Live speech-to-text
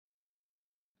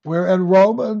We're in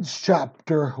Romans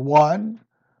chapter 1,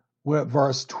 we're at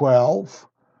verse 12.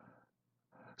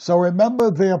 So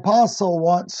remember, the apostle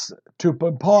wants to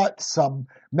impart some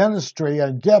ministry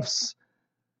and gifts,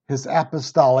 his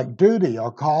apostolic duty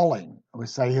or calling, we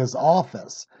say his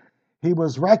office. He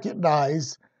was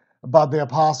recognized by the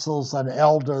apostles and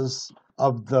elders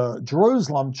of the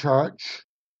Jerusalem church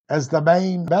as the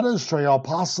main ministry or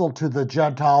apostle to the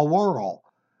Gentile world.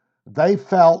 They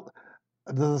felt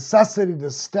the necessity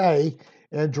to stay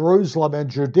in Jerusalem and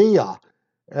Judea,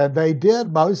 and they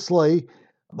did mostly.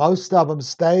 Most of them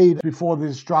stayed before the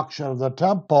destruction of the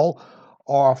temple,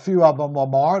 or a few of them were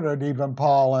martyred, even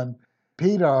Paul and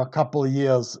Peter, a couple of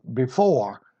years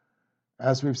before.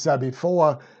 As we've said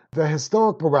before, the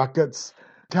historical records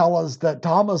tell us that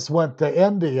Thomas went to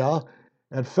India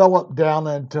and Philip down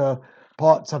into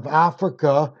parts of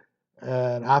Africa,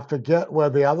 and I forget where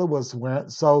the other ones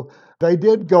went. So they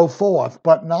did go forth,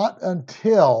 but not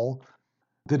until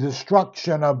the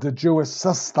destruction of the Jewish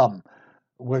system,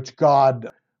 which God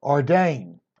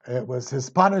ordained. It was his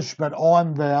punishment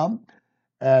on them,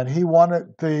 and he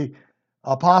wanted the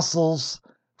apostles,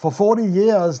 for 40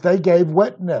 years, they gave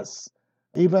witness.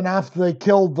 Even after they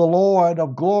killed the Lord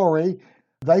of glory,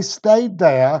 they stayed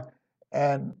there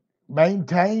and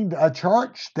maintained a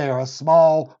church there, a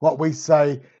small, what we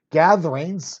say,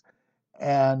 gatherings,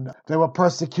 and they were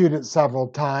persecuted several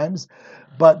times,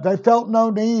 but they felt no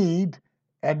need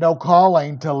and no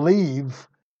calling to leave.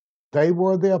 They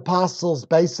were the apostles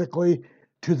basically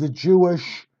to the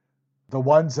Jewish, the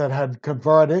ones that had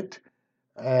converted,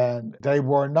 and they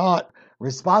were not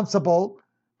responsible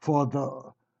for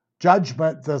the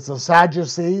judgment that the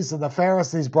Sadducees and the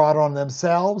Pharisees brought on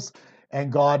themselves,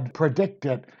 and God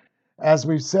predicted. As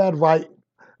we've said, right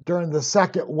during the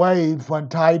second wave, when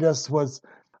Titus was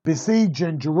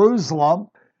besieging Jerusalem,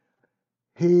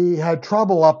 he had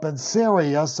trouble up in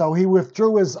Syria, so he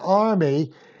withdrew his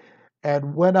army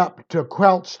and went up to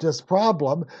quench this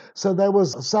problem. So there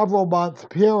was a several-month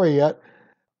period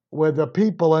where the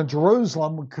people in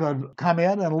Jerusalem could come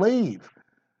in and leave.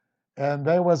 And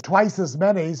there was twice as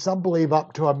many, some believe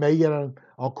up to 1.25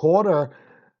 million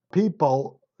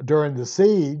people during the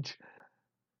siege.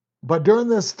 But during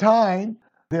this time,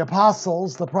 the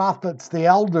apostles, the prophets, the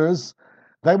elders,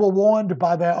 they were warned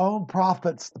by their own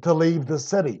prophets to leave the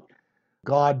city.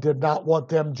 God did not want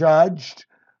them judged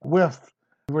with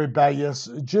rebellious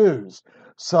Jews.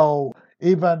 So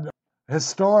even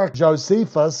historic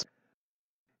Josephus,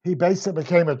 he basically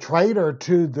became a traitor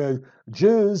to the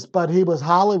Jews, but he was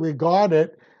highly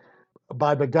regarded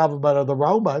by the government of the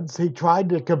Romans. He tried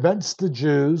to convince the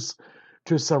Jews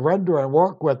to surrender and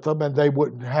work with them, and they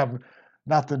wouldn't have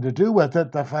nothing to do with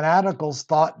it. The fanaticals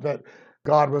thought that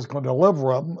God was going to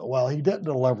deliver them. Well, he didn't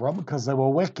deliver them because they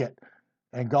were wicked,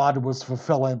 and God was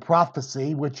fulfilling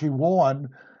prophecy, which he warned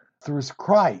through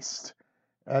Christ.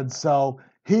 And so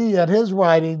he, in his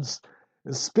writings,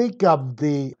 speak of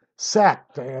the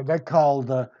sect, they call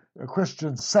the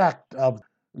Christian sect of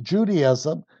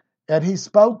Judaism, and he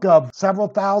spoke of several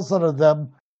thousand of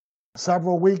them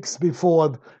several weeks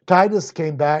before Titus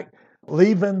came back,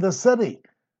 leaving the city.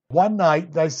 One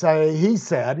night, they say, he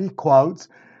said, he quotes,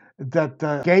 that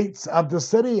the gates of the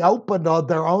city opened on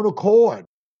their own accord,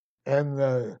 and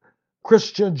the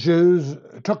Christian Jews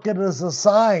took it as a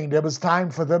sign it was time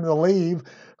for them to leave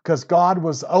because God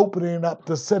was opening up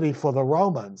the city for the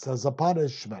Romans as a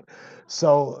punishment.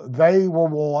 So they were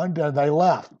warned and they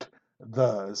left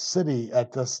the city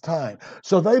at this time.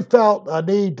 So they felt a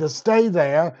need to stay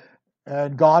there,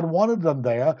 and God wanted them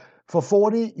there. For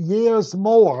 40 years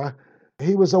more,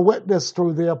 he was a witness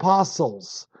through the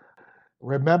apostles.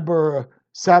 Remember,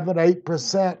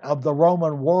 7-8% of the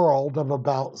Roman world, of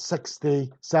about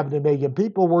 60-70 million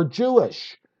people, were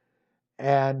Jewish.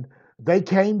 And they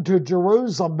came to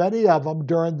Jerusalem, many of them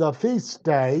during the feast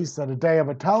days and the Day of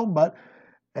Atonement,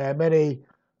 and many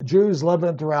Jews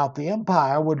living throughout the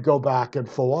empire would go back and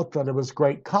forth, and there was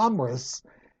great commerce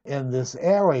in this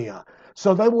area.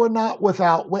 So they were not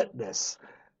without witness,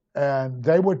 and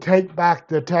they would take back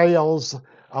the tales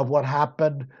of what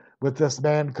happened with this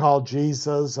man called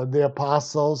Jesus and the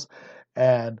apostles.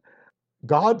 And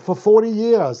God, for 40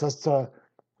 years, that's a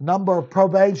number of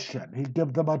probation. He'd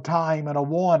give them a time and a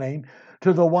warning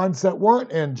to the ones that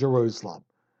weren't in Jerusalem.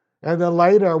 And then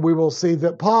later we will see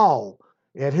that Paul,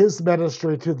 in his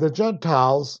ministry to the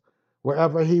Gentiles,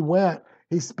 wherever he went,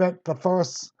 he spent the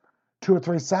first 2 or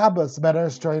 3 Sabbaths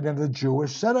ministering in the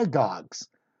Jewish synagogues.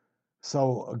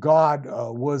 So God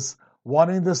was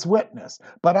wanting this witness.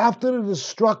 But after the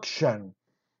destruction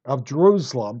of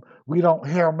Jerusalem, we don't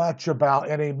hear much about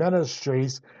any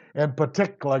ministries in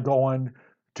particular going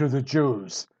to the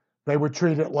Jews. They were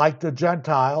treated like the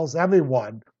Gentiles.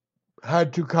 Everyone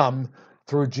had to come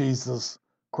through Jesus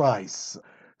Christ.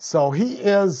 So he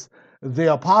is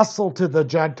the apostle to the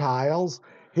Gentiles.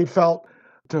 He felt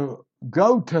to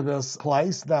go to this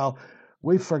place. Now,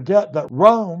 we forget that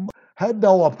Rome had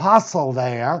no apostle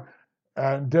there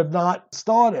and did not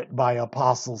start it by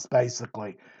apostles,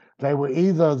 basically. They were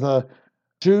either the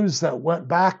Jews that went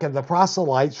back and the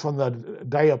proselytes from the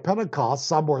day of Pentecost,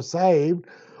 some were saved,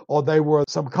 or they were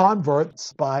some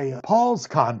converts by Paul's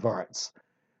converts.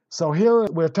 So here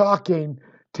we're talking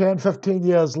 10, 15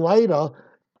 years later,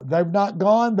 they've not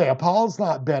gone there. Paul's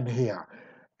not been here.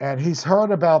 And he's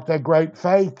heard about their great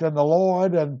faith in the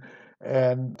Lord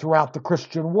and throughout the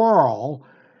Christian world.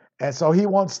 And so he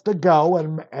wants to go,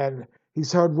 and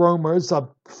he's heard rumors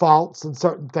of faults and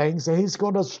certain things, and he's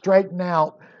going to straighten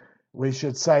out, we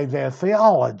should say, their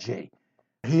theology.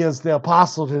 He is the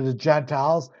apostle to the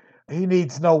Gentiles. He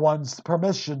needs no one's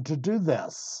permission to do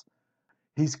this.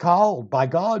 He's called by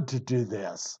God to do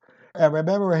this. And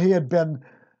remember, he had been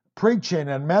preaching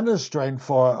and ministering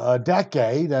for a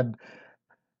decade, and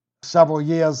several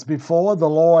years before, the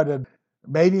Lord had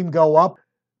made him go up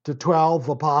to 12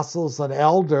 apostles and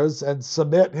elders and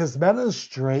submit his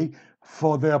ministry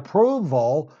for the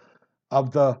approval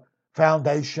of the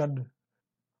foundation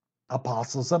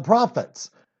apostles and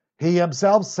prophets. He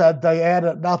himself said they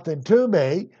added nothing to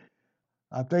me.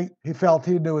 I think he felt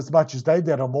he knew as much as they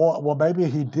did or more. Well, maybe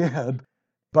he did,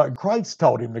 but Christ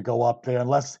told him to go up there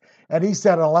and he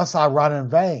said, unless I run in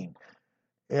vain.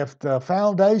 If the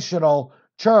foundational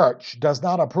church does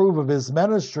not approve of his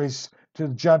ministries to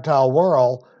the Gentile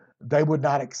world, they would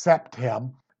not accept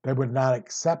him. They would not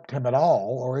accept him at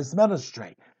all or his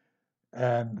ministry.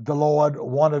 And the Lord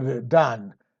wanted it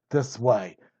done this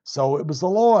way. So it was the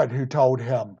Lord who told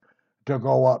him to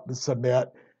go up and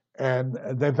submit. And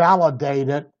they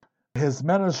validated his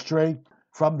ministry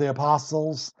from the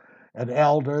apostles and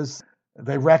elders.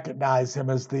 They recognized him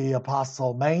as the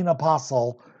apostle, main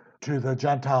apostle to the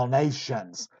Gentile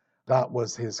nations. That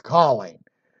was his calling.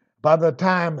 By the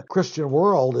time the Christian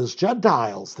world is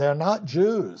Gentiles, they're not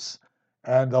Jews.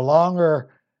 And the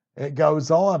longer it goes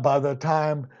on, by the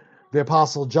time the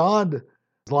Apostle John's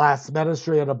last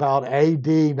ministry in about AD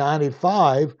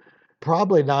 95,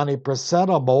 probably 90%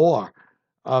 or more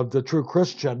of the true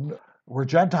Christian were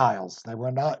Gentiles. They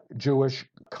were not Jewish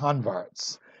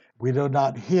converts. We do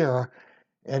not hear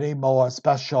any more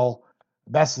special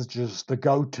messages to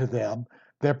go to them.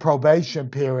 Their probation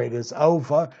period is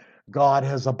over. God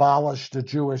has abolished the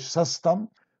Jewish system,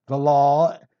 the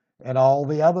law, and all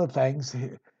the other things.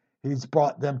 He's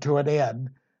brought them to an end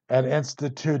and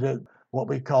instituted what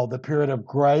we call the period of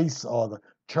grace or the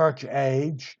church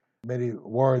age. Many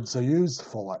words are used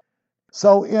for it.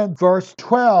 So in verse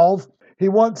 12, he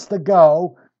wants to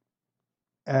go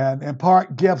and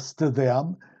impart gifts to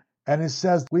them. And he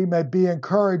says, we may be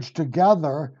encouraged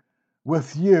together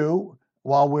with you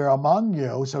while we're among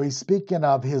you. So he's speaking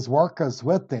of his workers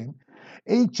with him.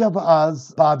 Each of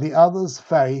us by the other's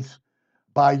faith,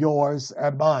 by yours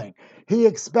and mine. He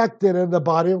expected in the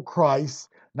body of Christ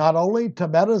not only to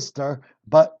minister,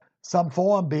 but some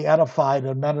form be edified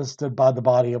and ministered by the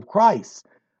body of Christ.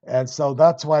 And so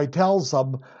that's why he tells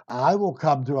them, I will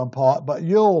come to impart, but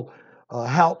you'll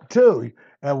help too.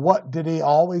 And what did he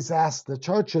always ask the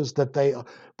churches? That they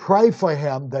pray for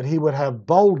him, that he would have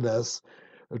boldness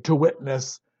to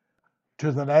witness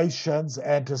to the nations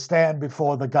and to stand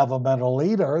before the governmental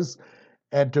leaders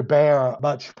and to bear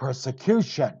much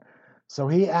persecution. So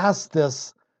he asked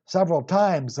this several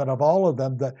times, and of all of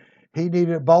them, that he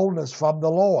needed boldness from the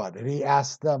Lord, and he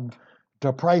asked them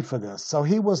to pray for this. So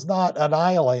he was not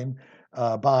annihilating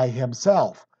by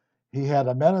himself. He had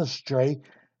a ministry,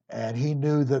 and he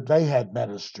knew that they had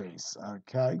ministries,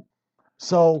 okay?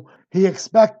 So he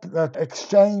expected an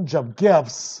exchange of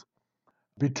gifts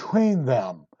between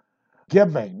them.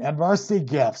 Giving and mercy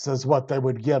gifts is what they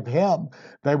would give him.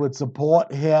 They would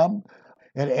support him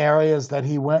in areas that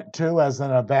he went to as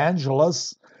an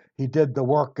evangelist. He did the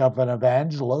work of an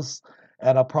evangelist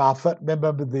and a prophet.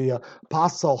 Remember, the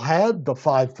apostle had the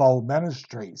fivefold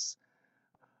ministries.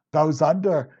 Those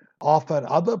under, often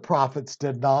other prophets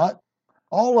did not.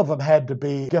 All of them had to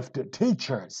be gifted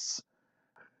teachers.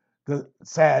 The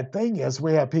sad thing is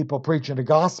we have people preaching the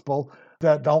gospel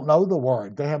that don't know the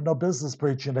word. They have no business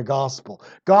preaching the gospel.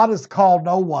 God has called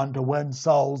no one to win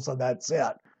souls, and that's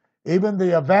it. Even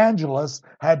the evangelist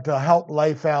had to help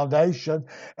lay foundation,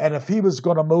 and if he was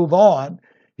going to move on,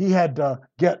 he had to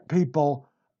get people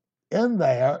in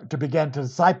there to begin to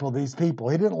disciple these people.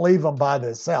 He didn't leave them by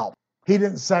themselves. He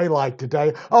didn't say like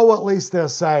today, oh, at least they're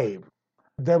saved.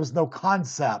 There was no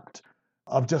concept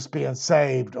of just being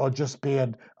saved or just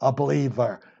being a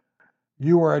believer.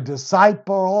 You were a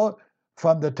disciple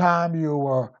from the time you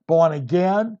were born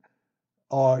again,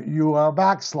 or you are a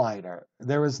backslider.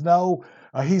 There is no,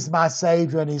 he's my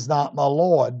Savior and he's not my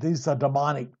Lord. These are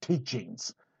demonic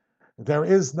teachings. There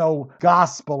is no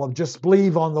gospel of just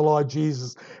believe on the Lord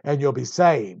Jesus and you'll be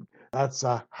saved. That's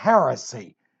a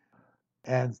heresy.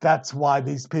 And that's why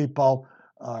these people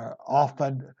are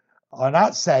often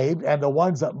not saved, and the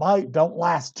ones that might don't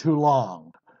last too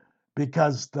long,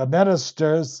 because the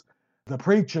ministers, the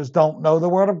preachers don't know the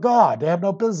Word of God. They have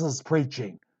no business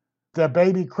preaching. They're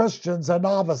baby Christians and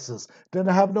novices. They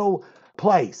have no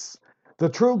place. The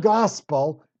true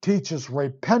gospel teaches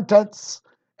repentance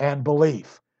and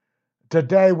belief.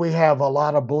 Today we have a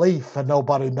lot of belief and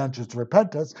nobody mentions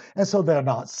repentance, and so they're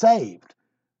not saved.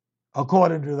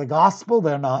 According to the gospel,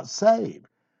 they're not saved.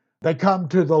 They come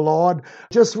to the Lord,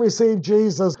 just receive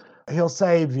Jesus, he'll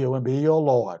save you and be your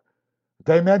Lord.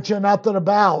 They mention nothing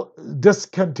about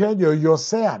discontinue your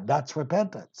sin. That's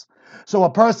repentance. So a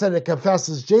person that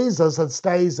confesses Jesus and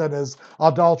stays in his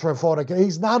adultery, fornication,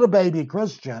 he's not a baby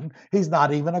Christian. He's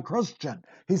not even a Christian.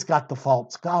 He's got the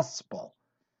false gospel.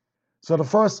 So the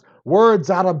first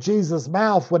words out of Jesus'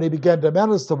 mouth when he began to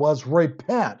minister was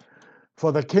repent,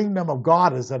 for the kingdom of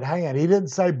God is at hand. He didn't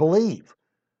say believe.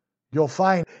 You'll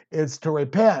find it's to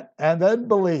repent and then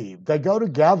believe. They go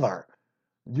together.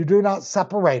 You do not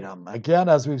separate them. Again,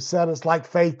 as we've said, it's like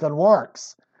faith and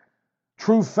works.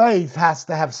 True faith has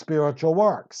to have spiritual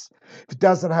works. If it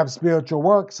doesn't have spiritual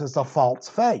works, it's a false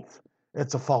faith.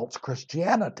 It's a false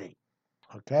Christianity.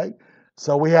 Okay?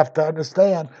 So we have to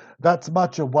understand that's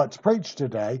much of what's preached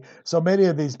today. So many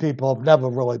of these people have never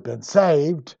really been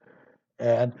saved.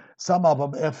 And some of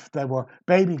them, if they were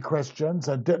baby Christians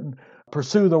and didn't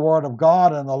pursue the Word of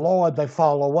God and the Lord, they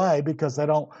fall away because they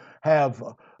don't have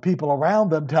people around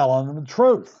them telling them the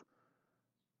truth.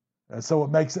 And so it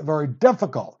makes it very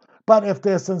difficult. But if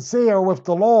they're sincere with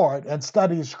the Lord and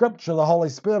study Scripture, the Holy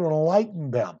Spirit will enlighten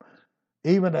them,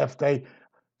 even if they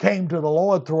came to the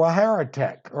Lord through a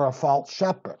heretic or a false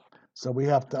shepherd. So we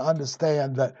have to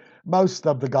understand that most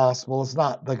of the gospel is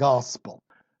not the gospel.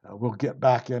 We'll get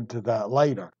back into that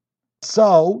later.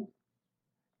 So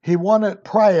he wanted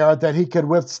prayer that he could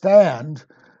withstand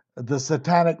the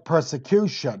satanic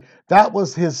persecution. That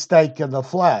was his stake in the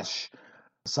flesh.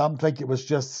 Some think it was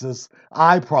just his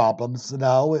eye problems.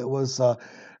 No, it was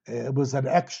an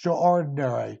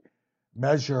extraordinary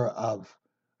measure of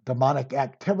demonic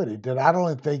activity that I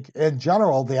don't think in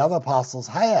general the other apostles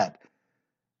had.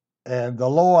 And the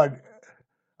Lord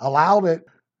allowed it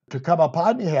to come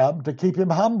upon him to keep him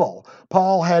humble.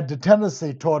 Paul had the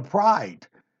tendency toward pride.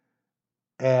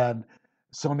 And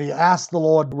so when he asked the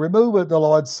Lord to remove it, the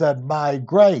Lord said, my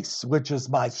grace, which is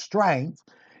my strength,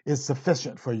 is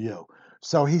sufficient for you.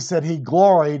 So he said he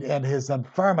gloried in his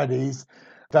infirmities,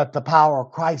 that the power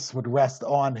of Christ would rest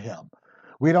on him.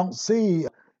 We don't see,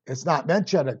 it's not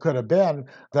mentioned, it could have been,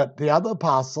 that the other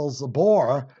apostles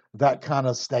bore that kind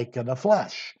of stake in the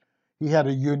flesh. He had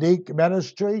a unique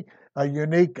ministry, a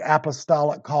unique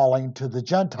apostolic calling to the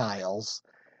Gentiles,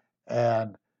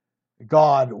 and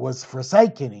God was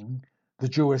forsaking the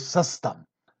Jewish system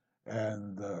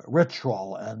and the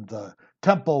ritual and the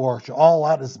temple worship. All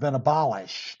that has been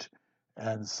abolished.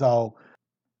 And so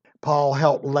Paul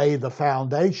helped lay the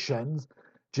foundations.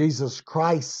 Jesus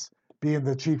Christ being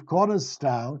the chief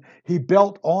cornerstone, he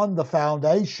built on the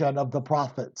foundation of the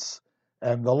prophets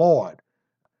and the Lord.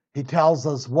 He tells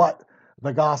us what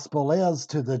the gospel is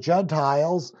to the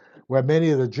Gentiles, where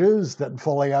many of the Jews didn't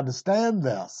fully understand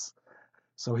this.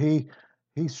 So he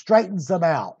straightens them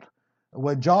out.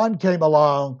 When John came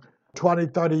along 20,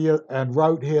 30 years and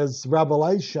wrote his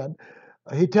Revelation,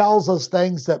 he tells us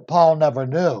things that Paul never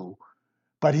knew,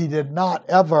 but he did not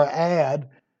ever add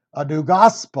a new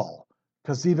gospel.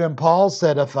 Because even Paul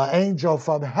said, if an angel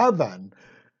from heaven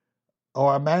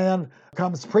or a man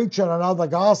comes preaching another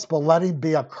gospel, let him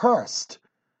be accursed.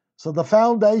 So the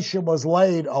foundation was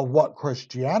laid of what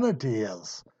Christianity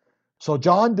is. So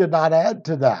John did not add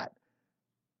to that.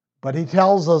 But he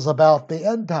tells us about the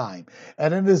end time.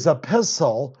 And in his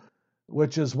epistle,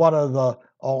 which is one of the,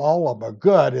 all of them are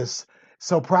good, is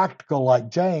so practical like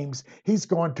James, he's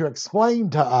going to explain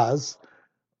to us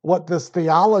what this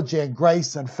theology and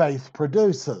grace and faith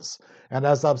produces. And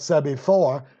as I've said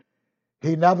before,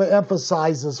 he never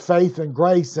emphasizes faith and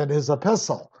grace in his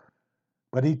epistle.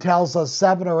 But he tells us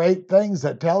 7 or 8 things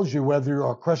that tells you whether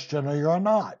you're a Christian or you're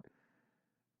not.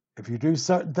 If you do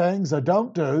certain things or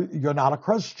don't do, you're not a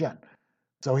Christian.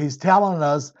 So he's telling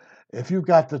us, if you've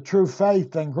got the true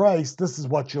faith and grace, this is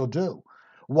what you'll do.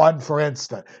 1, for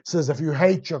instance. It says, if you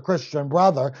hate your Christian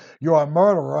brother, you're a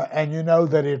murderer, and you know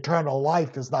that eternal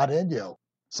life is not in you.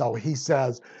 So he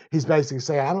says, he's basically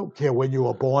saying, I don't care when you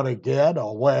were born again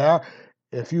or where.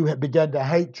 If you begin to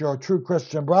hate your true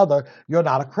Christian brother, you're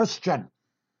not a Christian.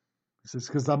 He says,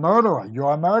 because a murderer,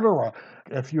 you're a murderer.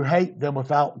 If you hate them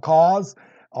without cause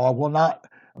or will not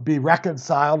be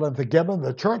reconciled and forgiven,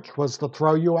 the church was to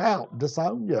throw you out,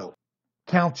 disown you,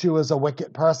 count you as a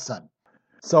wicked person.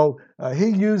 So he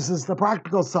uses the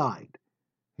practical side.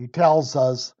 He tells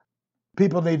us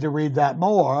people need to read that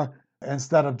more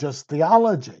instead of just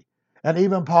theology. And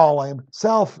even Paul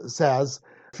himself says,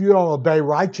 if you don't obey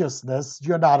righteousness,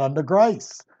 you're not under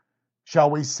grace. Shall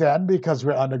we sin because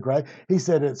we're under grace? He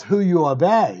said it's who you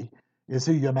obey is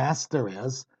who your master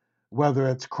is, whether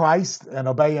it's Christ and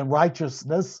obeying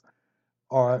righteousness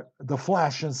or the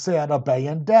flesh and sin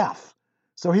obeying death.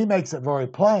 So he makes it very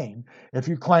plain. If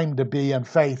you claim to be in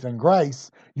faith and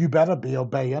grace, you better be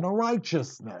obeying a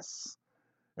righteousness.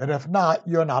 And if not,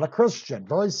 you're not a Christian.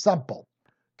 Very simple.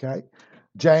 Okay?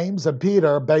 James and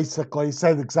Peter basically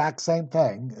say the exact same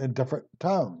thing in different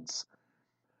tones.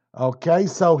 Okay,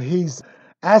 so he's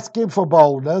asking for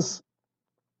boldness.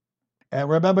 And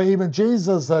remember, even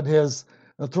Jesus in his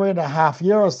 3.5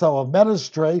 years or so of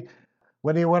ministry,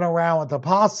 when he went around with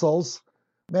apostles,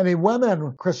 many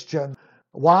women, Christian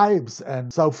wives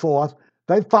and so forth,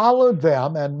 they followed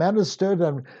them and ministered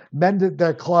and mended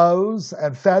their clothes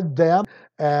and fed them.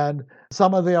 And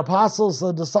some of the apostles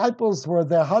and disciples were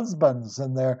their husbands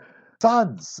and their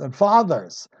sons and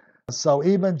fathers. So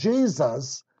even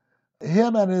Jesus,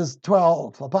 him and his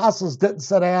 12 apostles didn't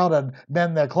sit down and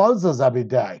mend their clothes every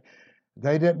day.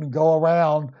 They didn't go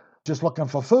around just looking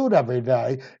for food every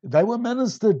day. They were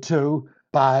ministered to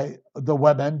by the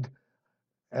women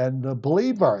and the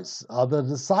believers, other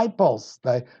disciples.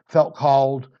 They felt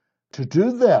called to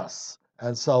do this.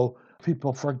 And so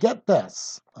people forget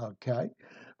this. Okay.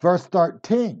 Verse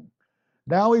 13.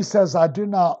 Now he says, I do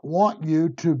not want you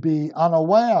to be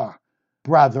unaware,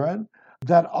 brethren,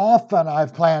 that often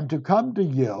I've planned to come to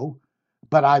you,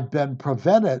 but I've been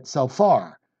prevented so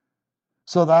far,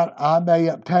 so that I may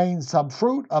obtain some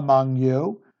fruit among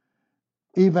you,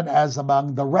 even as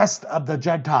among the rest of the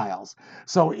Gentiles.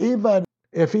 So even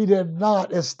if he did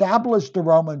not establish the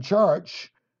Roman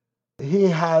church, he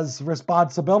has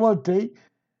responsibility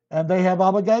and they have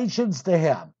obligations to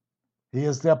him. He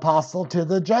is the apostle to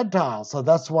the Gentiles. So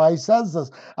that's why he says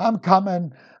this. I'm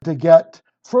coming to get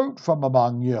fruit from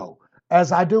among you,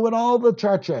 as I do in all the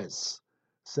churches.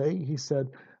 See, he said,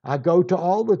 I go to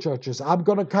all the churches. I'm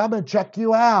going to come and check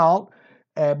you out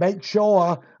and make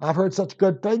sure. I've heard such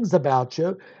good things about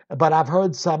you, but I've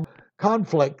heard some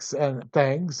conflicts and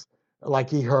things, like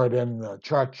he heard in the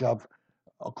church of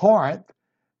Corinth.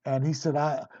 And he said,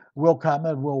 I will come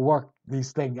and we'll work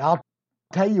these things. I'll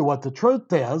tell you what the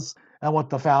truth is and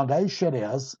what the foundation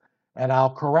is, and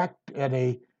I'll correct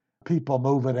any people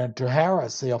moving into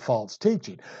heresy or false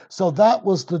teaching. So that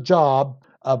was the job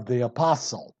of the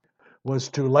apostle, was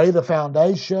to lay the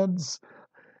foundations,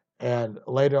 and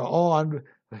later on,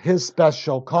 his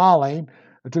special calling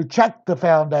to check the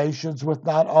foundations with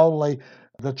not only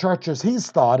the churches he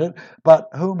started, but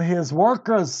whom his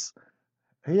workers,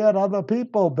 he had other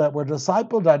people that were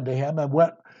discipled unto him and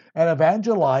went and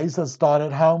evangelized and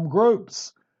started home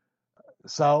groups.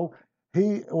 So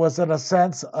he was, in a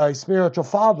sense, a spiritual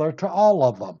father to all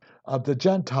of them, of the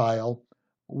Gentile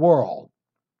world.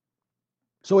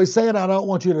 So he's saying, I don't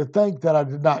want you to think that I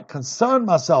did not concern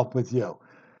myself with you.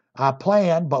 I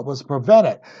planned, but was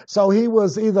prevented. So he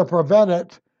was either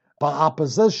prevented by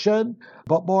opposition,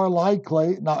 but more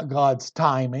likely not God's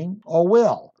timing or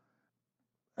will.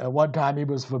 At one time he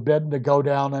was forbidden to go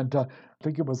down into, I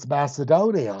think it was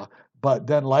Macedonia, but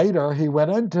then later he went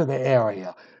into the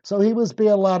area. So he was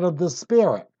being led of the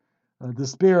Spirit. The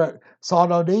Spirit saw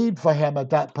no need for him at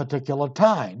that particular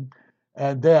time,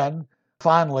 and then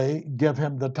finally give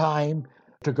him the time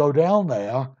to go down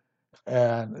there.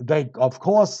 And they, of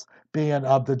course, being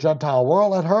of the Gentile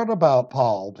world, had heard about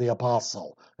Paul, the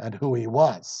apostle, and who he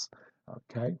was.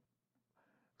 Okay?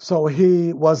 So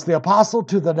he was the apostle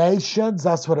to the nations.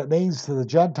 That's what it means to the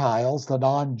Gentiles, the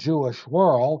non-Jewish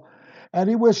world. And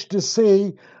he wished to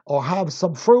see or have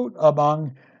some fruit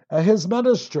among his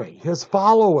ministry, his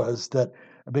followers that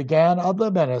began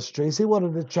other ministries. He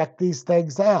wanted to check these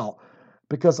things out,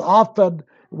 because often it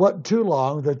wasn't too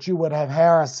long that you would have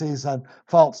heresies and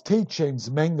false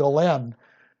teachings mingle in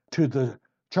to the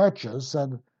churches.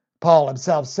 And Paul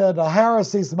himself said,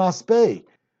 heresies must be,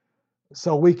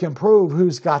 so we can prove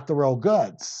who's got the real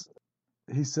goods.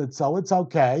 He said, so it's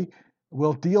okay.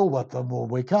 We'll deal with them when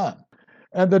we come.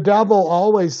 And the devil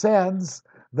always sends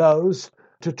those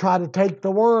to try to take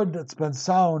the word that's been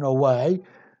sown away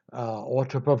or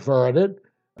to pervert it.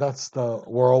 That's the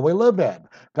world we live in.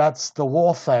 That's the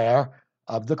warfare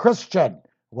of the Christian,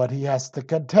 what he has to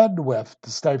contend with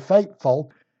to stay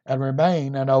faithful and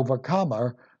remain an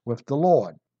overcomer with the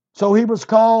Lord. So he was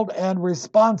called and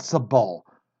responsible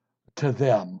to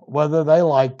them, whether they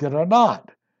liked it or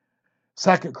not.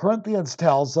 2 Corinthians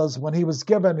tells us when he was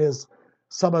given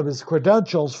some of his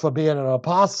credentials for being an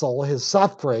apostle, his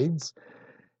sufferings,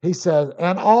 he said,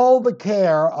 and all the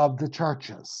care of the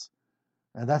churches.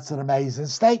 And that's an amazing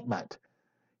statement.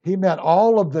 He meant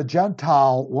all of the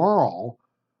Gentile world,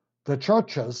 the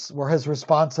churches, were his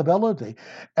responsibility.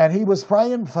 And he was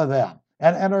praying for them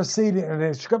and interceding. And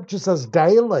the scripture says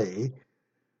daily.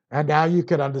 And now you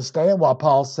can understand why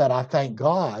Paul said, I thank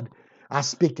God I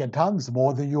speak in tongues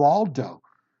more than you all do.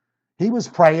 He was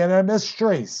praying in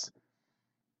mysteries.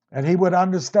 And he would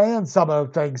understand some of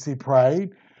the things he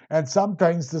prayed. And some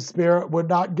things the Spirit would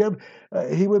not give.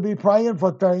 He would be praying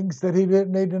for things that he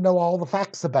didn't need to know all the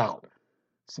facts about.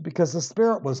 So because the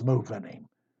Spirit was moving him.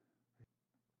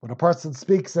 When a person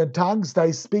speaks in tongues,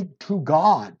 they speak to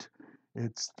God.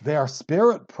 It's their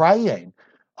spirit praying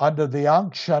under the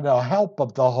unction or help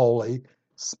of the Holy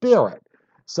Spirit.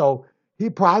 So he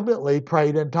privately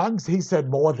prayed in tongues. He said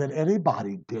more than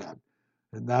anybody did.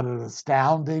 Isn't that an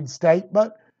astounding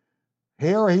statement?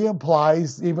 Here he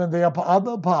implies even the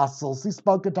other apostles, he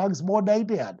spoke in tongues more than they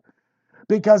did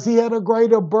because he had a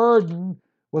greater burden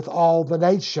with all the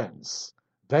nations.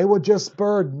 They were just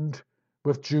burdened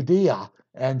with Judea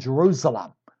and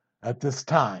Jerusalem at this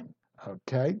time.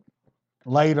 Okay?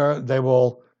 Later,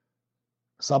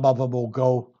 some of them will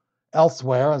go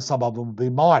elsewhere and some of them will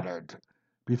be martyred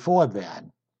before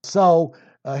then. So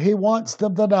he wants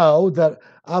them to know that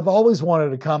I've always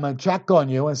wanted to come and check on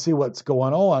you and see what's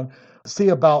going on, see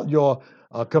about your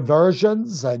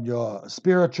conversions and your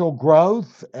spiritual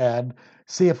growth, and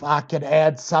see if I can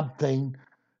add something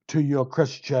to your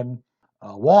Christian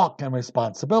walk and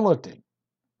responsibility.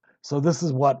 So this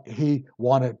is what he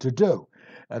wanted to do.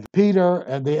 And Peter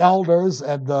and the elders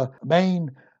and the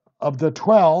main of the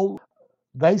 12,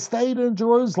 they stayed in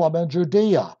Jerusalem and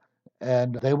Judea,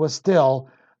 and they were still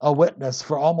a witness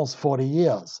for almost 40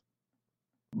 years.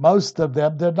 Most of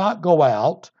them did not go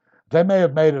out. They may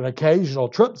have made an occasional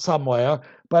trip somewhere,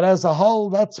 but as a whole,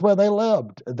 that's where they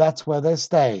lived. That's where they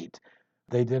stayed.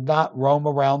 They did not roam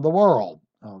around the world,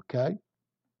 okay?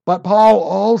 But Paul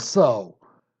also,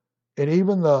 and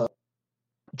even the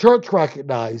church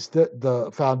recognized that the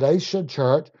foundation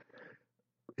church,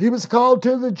 he was called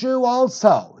to the Jew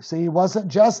also. See, he wasn't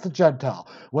just a Gentile.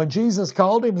 When Jesus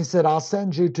called him, he said, I'll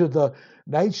send you to the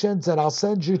nations and I'll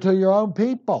send you to your own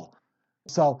people.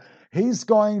 So he's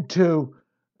going to,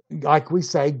 like we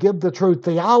say, give the true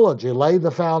theology, lay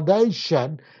the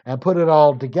foundation and put it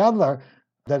all together.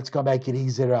 That's going to make it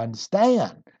easier to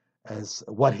understand as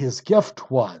what his gift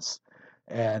was.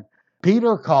 And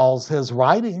Peter calls his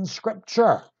writing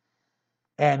scripture.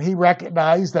 And he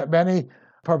recognized that many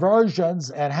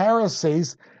perversions and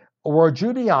heresies were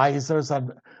Judaizers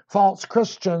and false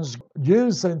Christians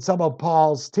using some of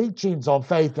Paul's teachings on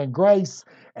faith and grace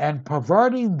and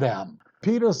perverting them.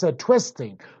 Peter said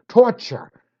twisting,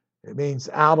 torture. It means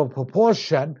out of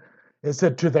proportion. It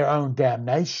said to their own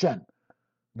damnation.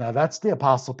 Now that's the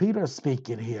Apostle Peter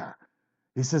speaking here.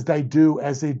 He says they do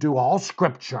as they do all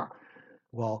scripture.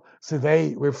 Well, so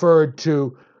they referred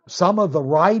to some of the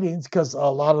writings because a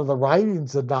lot of the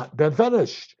writings had not been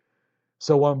finished.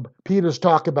 So when Peter's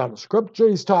talking about scripture,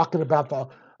 he's talking about the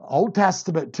Old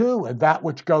Testament too, and that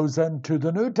which goes into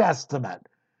the New Testament.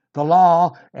 The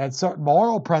law and certain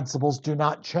moral principles do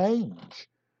not change.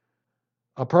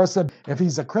 A person, if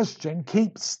he's a Christian,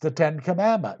 keeps the 10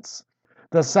 Commandments.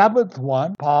 The seventh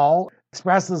one, Paul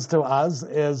expresses to us,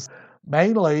 is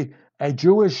mainly a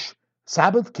Jewish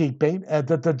Sabbath keeping and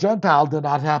that the Gentile did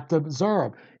not have to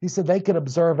observe. He said they could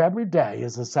observe every day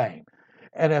is the same.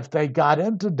 And if they got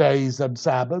into days and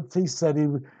Sabbaths, he said,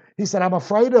 I'm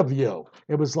afraid of you.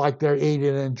 It was like they're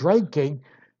eating and drinking.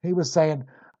 He was saying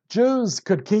Jews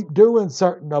could keep doing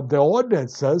certain of their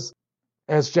ordinances,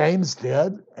 as James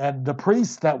did, and the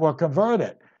priests that were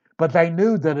converted. But they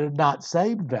knew that it had not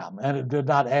saved them, and it did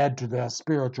not add to their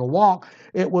spiritual walk.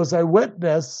 It was a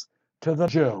witness to the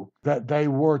Jew that they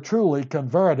were truly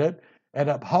converted and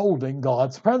upholding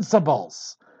God's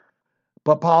principles.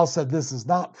 But Paul said this is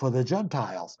not for the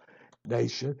Gentiles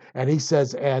nation. And he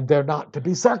says, and they're not to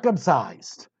be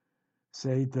circumcised.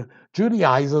 See, the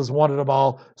Judaizers wanted them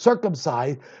all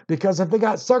circumcised because if they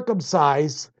got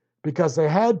circumcised because they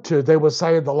had to, they would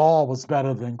say the law was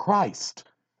better than Christ.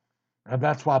 And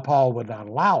that's why Paul would not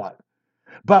allow it.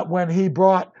 But when he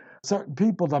brought certain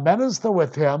people to minister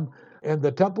with him in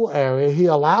the temple area, he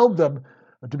allowed them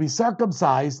to be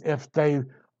circumcised if they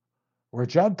were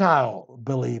Gentile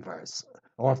believers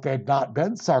or if they'd not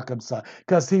been circumcised,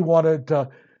 because he wanted to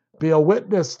be a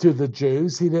witness to the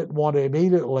Jews. He didn't want to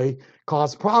immediately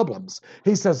cause problems.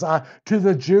 He says, to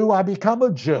the Jew, I become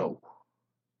a Jew.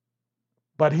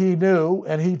 But he knew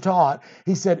and he taught,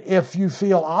 he said, if you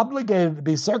feel obligated to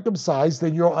be circumcised,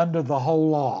 then you're under the whole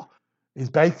law. He's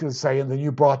basically saying that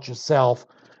you brought yourself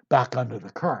back under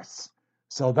the curse.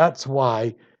 So that's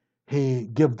why he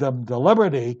gave them the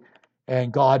liberty,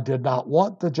 and God did not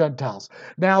want the Gentiles.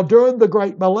 Now, during the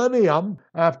great millennium,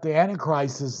 after the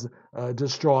Antichrist is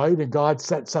destroyed and God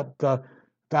sets up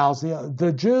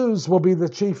the Jews will be the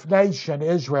chief nation,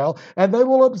 Israel, and they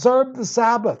will observe the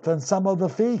Sabbath and some of the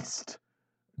feast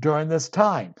during this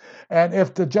time. And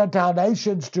if the Gentile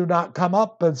nations do not come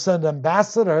up and send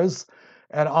ambassadors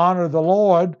and honor the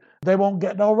Lord, they won't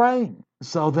get no rain.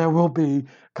 So there will be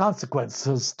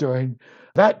consequences during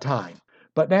that time.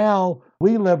 But now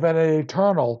we live in an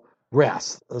eternal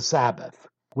rest, the Sabbath.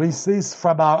 We cease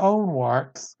from our own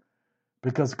works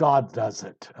because God does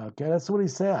it. Okay, that's what he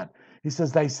said. He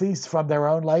says they cease from their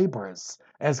own labors,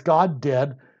 as God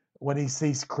did when he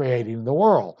ceased creating the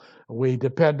world. We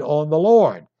depend on the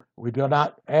Lord. We do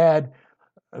not add.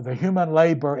 The human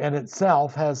labor in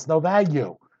itself has no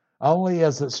value. Only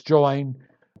as it's joined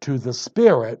to the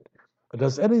Spirit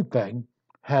does anything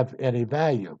have any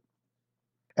value.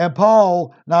 And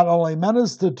Paul not only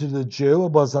ministered to the Jew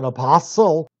and was an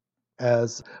apostle,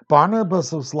 as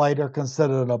Barnabas was later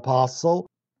considered an apostle.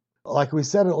 Like we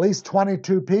said, at least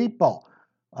 22 people.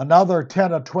 Another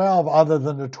 10 or 12 other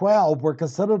than the 12 were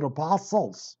considered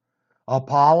apostles.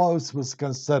 Apollos was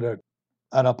considered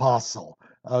an apostle.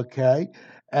 Okay?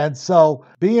 And so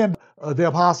being the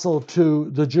apostle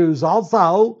to the Jews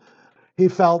also, he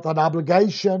felt an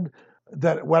obligation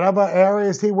that whatever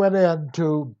areas he went in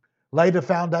to lay the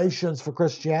foundations for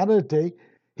Christianity,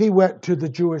 he went to the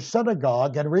Jewish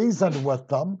synagogue and reasoned with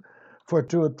them for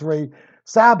 2 or 3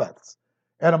 Sabbaths.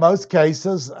 And in most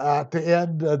cases, at the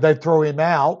end, they threw him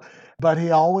out, but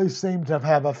he always seemed to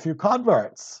have a few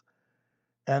converts,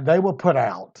 and they were put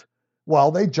out. Well,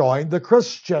 they joined the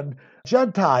Christian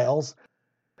Gentiles.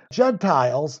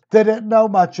 Gentiles, they didn't know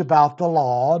much about the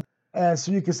law, and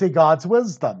so you can see God's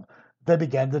wisdom. They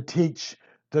began to teach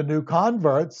the new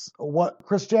converts what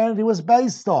Christianity was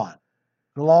based on,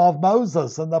 the law of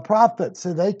Moses and the prophets.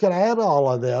 So they could add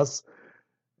all of this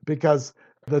because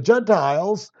the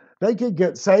Gentiles, they could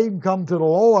get saved and come to the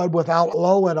Lord without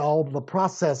knowing all the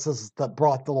processes that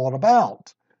brought the Lord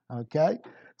about. Okay?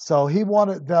 So he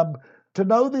wanted them to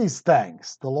know these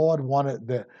things. The Lord wanted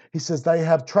them. He says they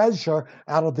have treasure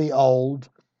out of the old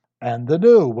and the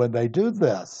new when they do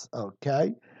this.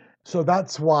 Okay? So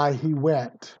that's why he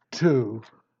went to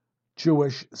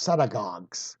Jewish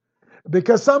synagogues.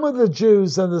 Because some of the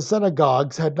Jews in the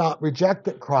synagogues had not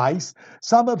rejected Christ.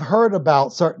 Some have heard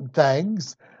about certain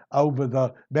things over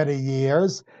the many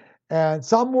years. And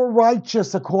some were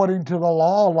righteous according to the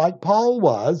law, like Paul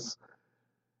was.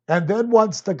 And then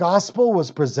once the gospel was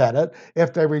presented,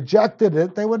 if they rejected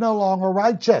it, they were no longer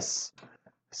righteous.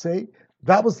 See,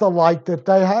 that was the light that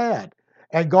they had.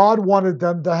 And God wanted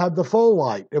them to have the full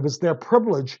light. It was their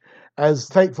privilege as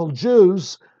faithful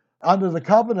Jews under the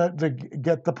covenant to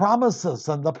get the promises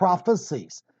and the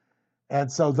prophecies.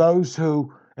 And so those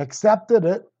who accepted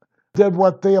it did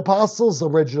what the apostles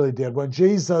originally did. When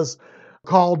Jesus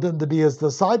called them to be his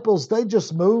disciples, they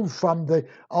just moved from the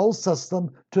old system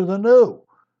to the new.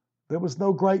 There was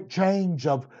no great change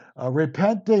of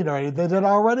repenting or anything. They had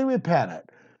already repented.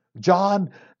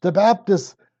 John the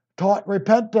Baptist taught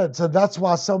repentance, and that's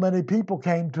why so many people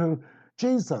came to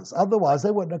Jesus. Otherwise,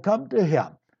 they wouldn't have come to him.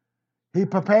 He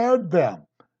prepared them.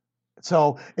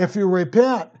 So if you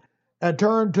repent and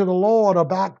turn to the Lord or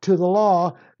back to the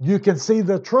law, you can see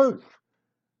the truth.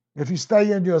 If you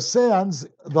stay in your sins,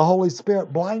 the Holy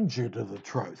Spirit blinds you to the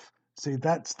truth. See,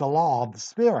 that's the law of the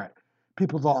Spirit.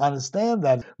 People don't understand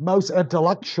that. Most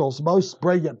intellectuals, most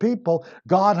brilliant people,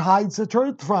 God hides the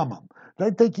truth from them.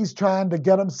 They think he's trying to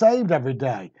get them saved every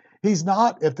day. He's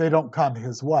not if they don't come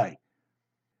his way.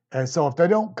 And so if they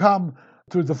don't come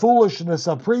through the foolishness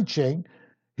of preaching,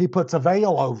 he puts a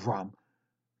veil over them.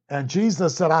 And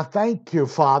Jesus said, I thank you,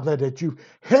 Father, that you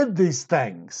hid these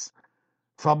things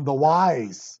from the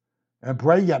wise and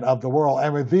brilliant of the world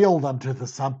and revealed them to the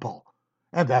simple.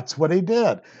 And that's what he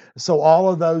did. So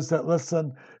all of those that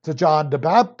listened to John the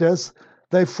Baptist,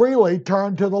 they freely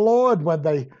turned to the Lord when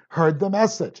they heard the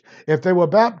message. If they were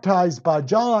baptized by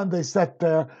John, they set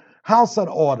their house in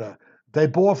order. They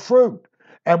bore fruit.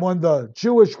 And when the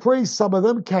Jewish priests, some of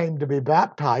them came to be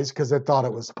baptized because they thought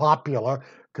it was popular,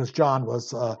 because John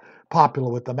was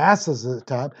popular with the masses at the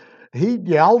time, he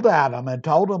yelled at them and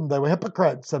told them they were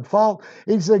hypocrites and false.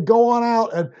 He said, go on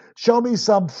out and show me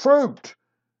some fruit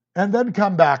and then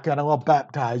come back and I'll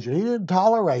baptize you. He didn't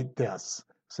tolerate this.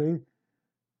 See?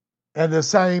 And the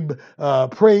same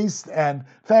priests and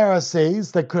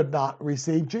Pharisees, they could not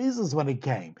receive Jesus when he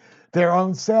came. Their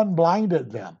own sin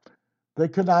blinded them. They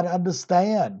could not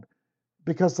understand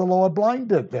because the Lord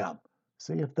blinded them.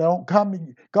 See, if they don't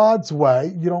come God's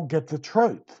way, you don't get the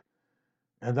truth.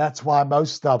 And that's why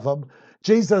most of them,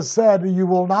 Jesus said, you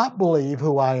will not believe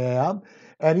who I am.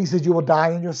 And he said, you will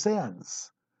die in your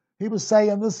sins. He was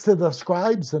saying this to the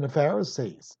scribes and the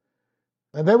Pharisees.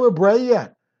 And they were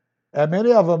brilliant. And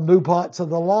many of them knew parts of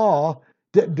the law,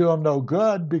 didn't do them no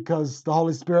good because the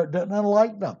Holy Spirit didn't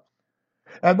enlighten them.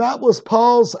 And that was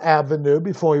Paul's avenue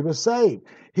before he was saved.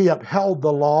 He upheld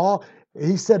the law.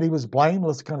 He said he was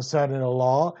blameless concerning the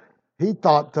law. He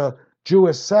thought the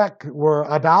Jewish sect were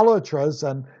idolaters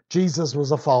and Jesus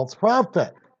was a false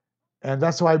prophet. And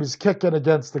that's why he was kicking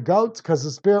against the goats, because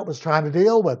the Spirit was trying to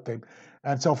deal with him.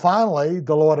 And so finally,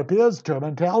 the Lord appears to him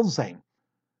and tells him.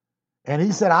 And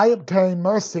he said, I obtained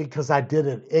mercy because I did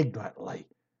it ignorantly.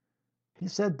 He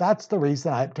said, that's the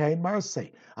reason I obtained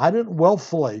mercy. I didn't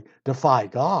willfully defy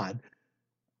God.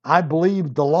 I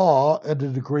believed the law in the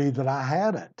degree that I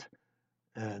had it.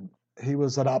 And he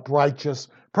was an uprighteous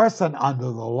person under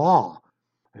the law,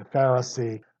 a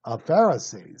Pharisee of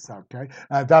Pharisees. Okay,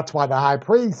 and that's why the high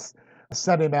priest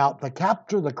sent him out to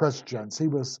capture the Christians. He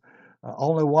was the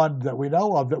only one that we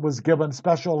know of that was given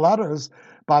special letters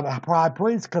by the high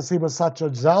priest because he was such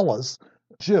a zealous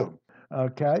Jew.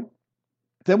 Okay,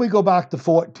 then we go back to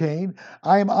 14.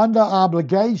 I am under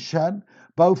obligation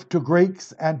both to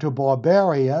Greeks and to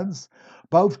barbarians,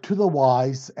 both to the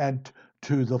wise and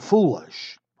to the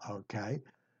foolish. Okay,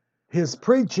 his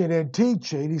preaching and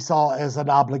teaching he saw as an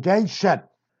obligation.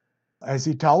 As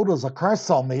he told, there's a curse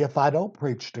on me if I don't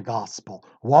preach the gospel.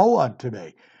 Woe unto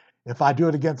me. If I do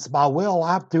it against my will,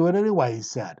 I have to do it anyway, he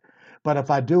said. But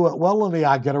if I do it willingly,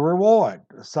 I get a reward.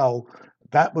 So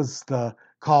that was the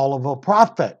call of a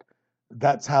prophet.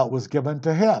 That's how it was given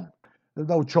to him. There's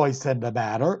no choice in the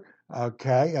matter.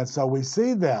 Okay, and so we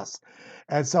see this.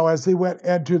 And so as he went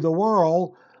into the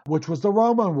world, which was the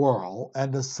Roman world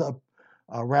and the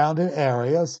surrounding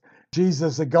areas,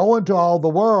 Jesus said, go into all the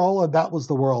world, and that was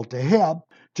the world to him.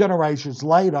 Generations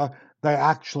later, they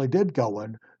actually did go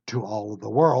into all of the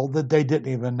world that they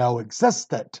didn't even know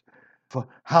existed. For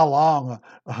how long?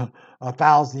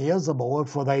 1,000 years or more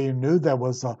before they even knew there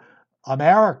was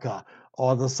America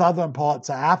or the southern parts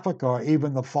of Africa or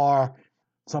even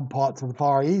some parts of the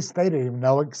Far East they didn't even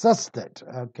know existed.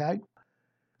 Okay?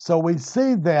 So we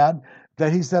see then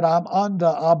that he said, I'm under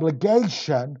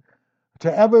obligation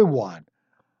to everyone.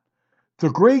 The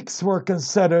Greeks were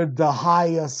considered the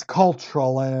highest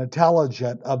cultural and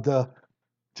intelligent of the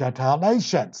Gentile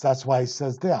nations. That's why he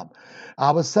says them. I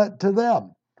was sent to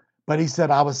them. But he said,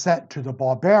 I was sent to the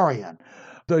barbarian.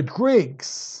 The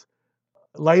Greeks,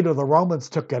 later the Romans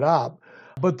took it up,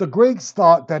 but the Greeks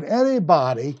thought that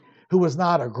anybody who was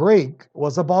not a Greek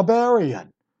was a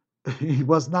barbarian. He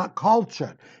was not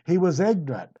cultured. He was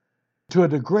ignorant. To a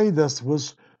degree, this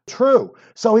was true.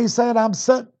 So he said, I'm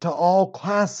sent to all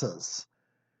classes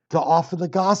to offer the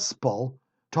gospel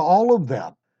to all of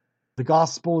them. The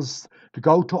gospel is to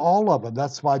go to all of them.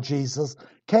 That's why Jesus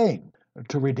came,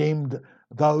 to redeem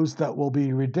those that will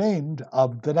be redeemed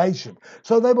of the nation.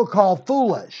 So they were called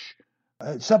foolish.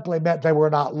 It simply meant they were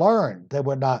not learned. They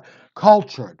were not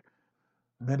cultured.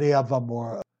 Many of them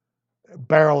were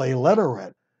barely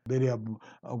literate. Many of them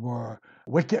were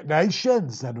wicked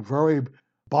nations and very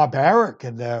barbaric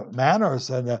in their manners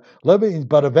and their living.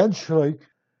 But eventually,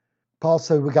 Paul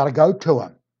said, we got to go to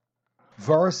him.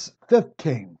 Verse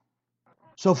 15.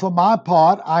 So for my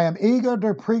part, I am eager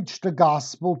to preach the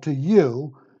gospel to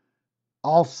you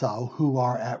also who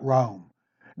are at Rome.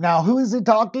 Now, who is he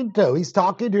talking to? He's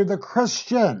talking to the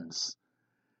Christians.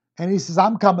 And he says,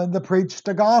 I'm coming to preach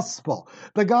the gospel.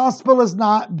 The gospel is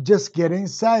not just getting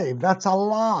saved. That's a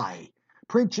lie.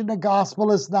 Preaching the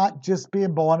gospel is not just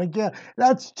being born again.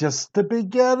 That's just the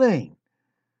beginning.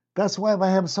 That's why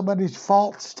they have so many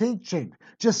false teaching.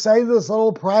 Just say this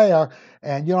little prayer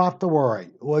and you don't have to worry.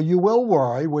 Well, you will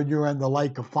worry when you're in the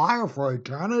lake of fire for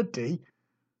eternity.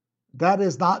 That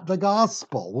is not the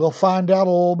gospel. We'll find out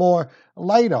a little more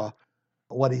later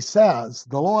what he says.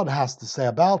 The Lord has to say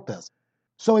about this.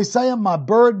 So he's saying my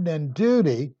burden and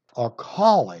duty or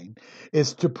calling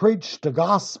is to preach the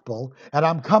gospel, and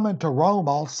I'm coming to Rome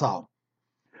also.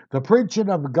 The preaching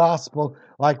of the gospel,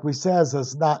 like we says,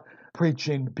 is not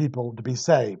preaching people to be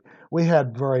saved. We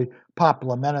had very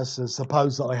popular ministers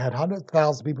supposedly had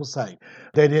 100,000 people saved.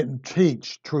 They didn't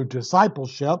teach true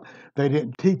discipleship. They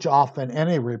didn't teach often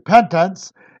any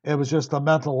repentance. It was just a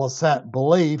mental assent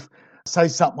belief. Say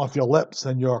something with your lips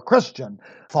and you're a Christian.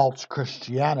 False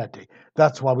Christianity.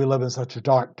 That's why we live in such a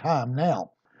dark time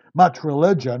now. Much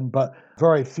religion, but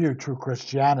very few true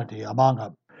Christianity among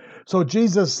them. So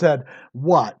Jesus said,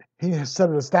 what? He said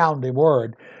an astounding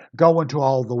word. Go into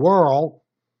all the world.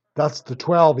 That's the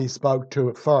 12 he spoke to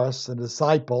at first, the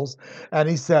disciples. And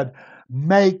he said,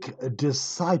 make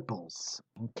disciples.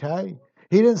 Okay?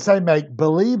 He didn't say make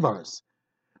believers.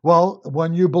 Well,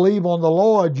 when you believe on the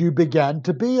Lord, you begin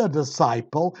to be a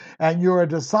disciple, and you're a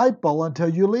disciple until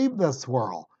you leave this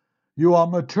world. You are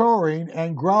maturing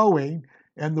and growing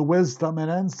in the wisdom and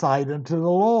insight into the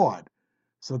Lord.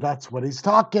 So that's what he's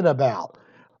talking about.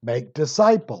 Make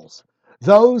disciples.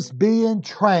 Those being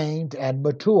trained and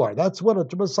mature. That's what a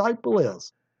disciple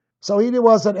is. So he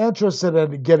wasn't interested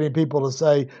in getting people to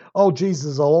say, oh, Jesus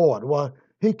is the Lord. Well,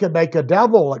 he could make a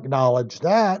devil acknowledge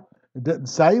that. It didn't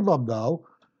save him, though.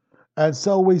 And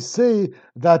so we see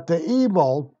that the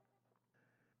evil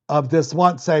of this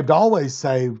once saved, always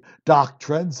saved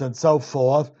doctrines and so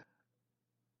forth,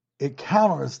 it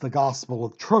counters the gospel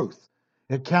of truth.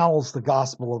 It counters the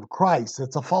gospel of Christ.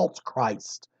 It's a false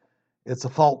Christ. It's a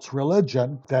false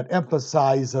religion that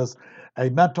emphasizes a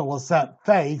mental assent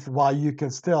faith while you can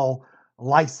still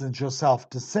license yourself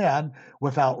to sin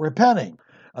without repenting.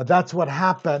 That's what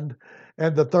happened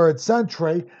in the 3rd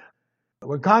century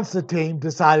when Constantine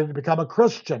decided to become a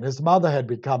Christian. His mother had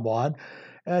become one,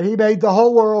 and he made the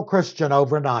whole world Christian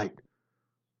overnight.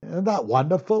 Isn't that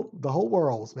wonderful? The whole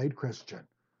world was made Christian.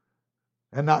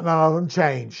 And none of them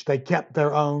changed. They kept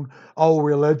their own old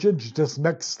religion, just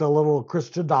mixed a little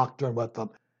Christian doctrine with them.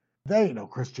 They ain't no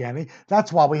Christianity.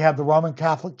 That's why we have the Roman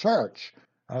Catholic Church.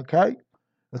 Okay?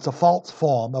 It's a false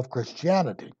form of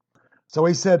Christianity. So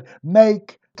he said,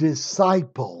 make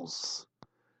disciples.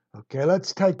 Okay,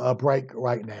 let's take a break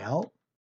right now.